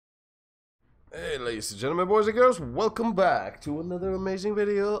Hey ladies and gentlemen, boys and girls, welcome back to another amazing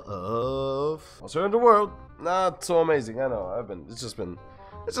video of What's Here in the World. Not so amazing, I know. It's just been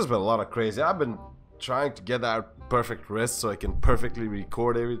a lot of crazy. I've been trying to get that perfect wrist so I can perfectly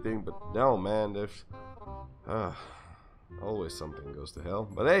record everything, but no, man, there's always something goes to hell.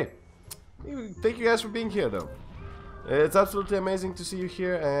 But hey, thank you guys for being here though. It's absolutely amazing to see you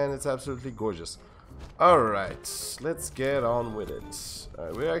here, and it's absolutely gorgeous. Alright, let's get on with it.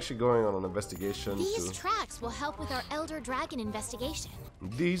 We're actually going on an investigation. These tracks will help with our Elder Dragon investigation.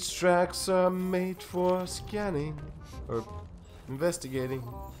 These tracks are made for scanning or investigating,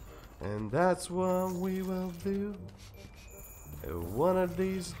 and that's what we will do. One of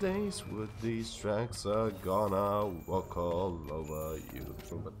these days, with these tracks are gonna walk all over you.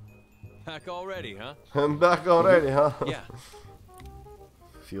 Back already, huh? I'm back already, huh? Yeah.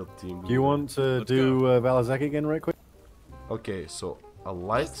 Field team. Do you want to do Valazek again right quick? Okay, so a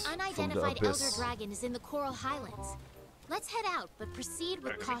light This from the unidentified abyss. Elder Dragon is in the Coral Highlands. Let's head out, but proceed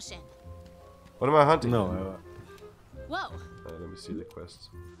with caution. What am I hunting? No. Whoa! Let me see the quest.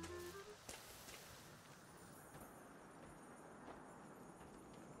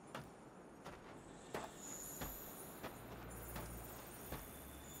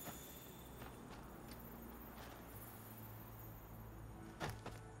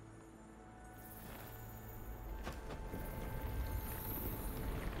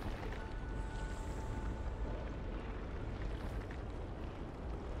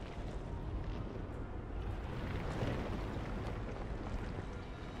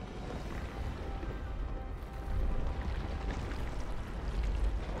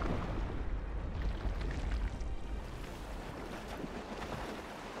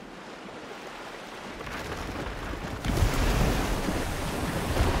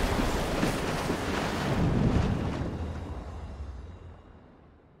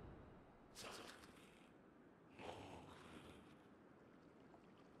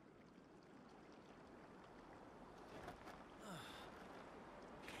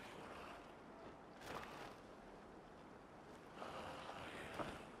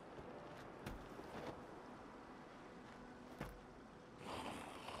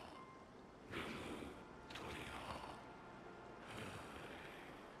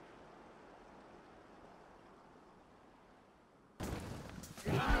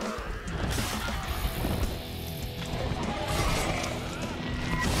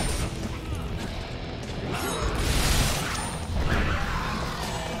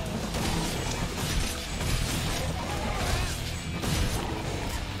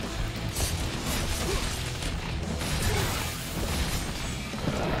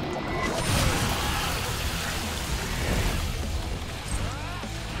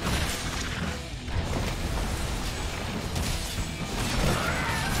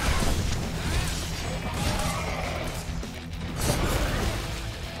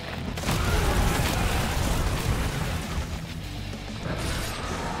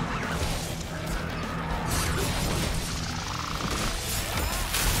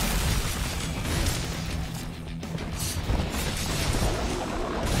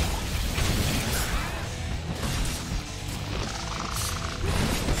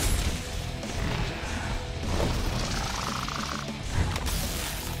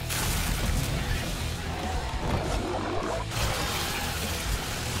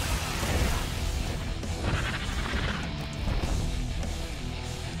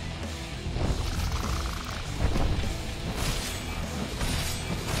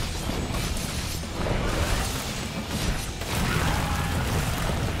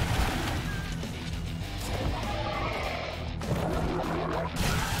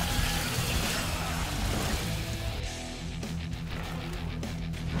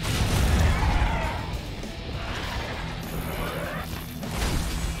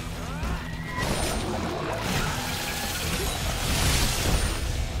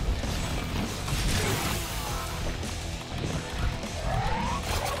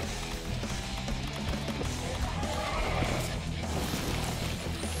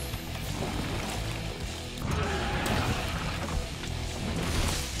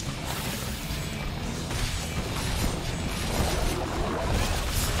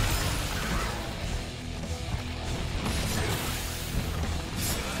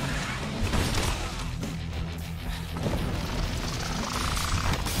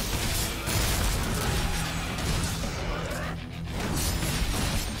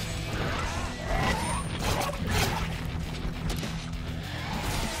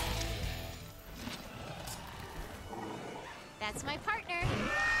 That's my partner.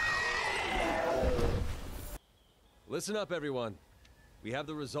 Listen up, everyone. We have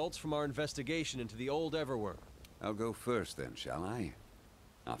the results from our investigation into the old Everworm. I'll go first then, shall I?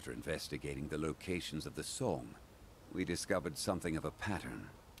 After investigating the locations of the song, we discovered something of a pattern.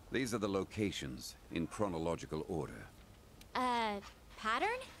 These are the locations in chronological order.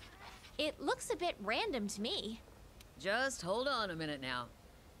 Pattern? It looks a bit random to me. Just hold on a minute now.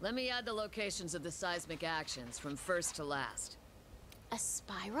 Let me add the locations of the seismic actions from first to last. A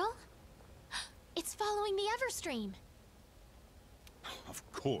spiral? It's following the Everstream.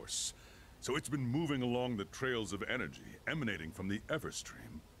 Of course. So it's been moving along the trails of energy emanating from the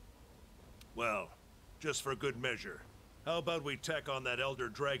Everstream. Well, just for good measure, how about we tack on that Elder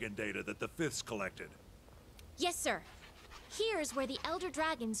Dragon data that the Fifths collected? Yes, sir. Here's where the Elder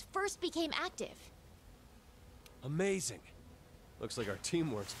Dragons first became active. Amazing. Looks like our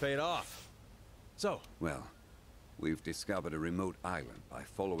teamwork's paid off. So, Well, we've discovered a remote island by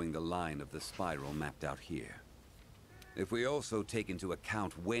following the line of the spiral mapped out here. If we also take into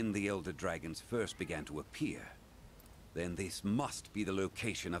account when the Elder Dragons first began to appear, then this must be the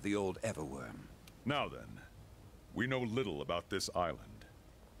location of the old Everworm. Now then, we know little about this island.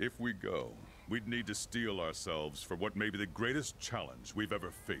 If we go, we'd need to steel ourselves for what may be the greatest challenge we've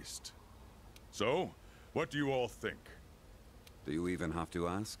ever faced. So, what do you all think? Do you even have to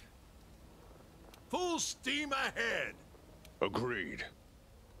ask? Full steam ahead! Agreed.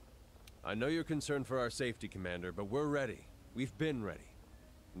 I know you're concerned for our safety, Commander, but we're ready. We've been ready.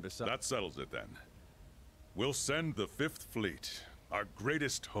 And besides... That settles it then. We'll send the Fifth Fleet, our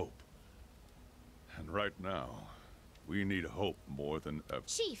greatest hope. And right now, we need hope more than ever.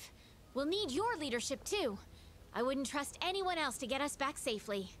 Chief, we'll need your leadership too. I wouldn't trust anyone else to get us back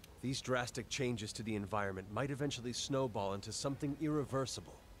safely. These drastic changes to the environment might eventually snowball into something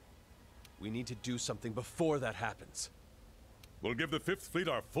irreversible. We need to do something before that happens. We'll give the Fifth Fleet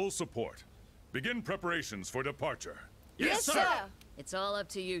our full support. Begin preparations for departure. Yes, sir! It's all up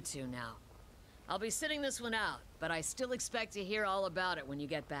to you two now. I'll be sitting this one out, but I still expect to hear all about it when you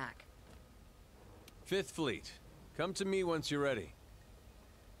get back. Fifth Fleet, come to me once you're ready.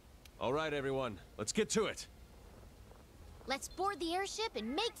 All right, everyone, let's get to it. Let's board the airship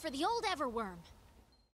and make for the old Everworm.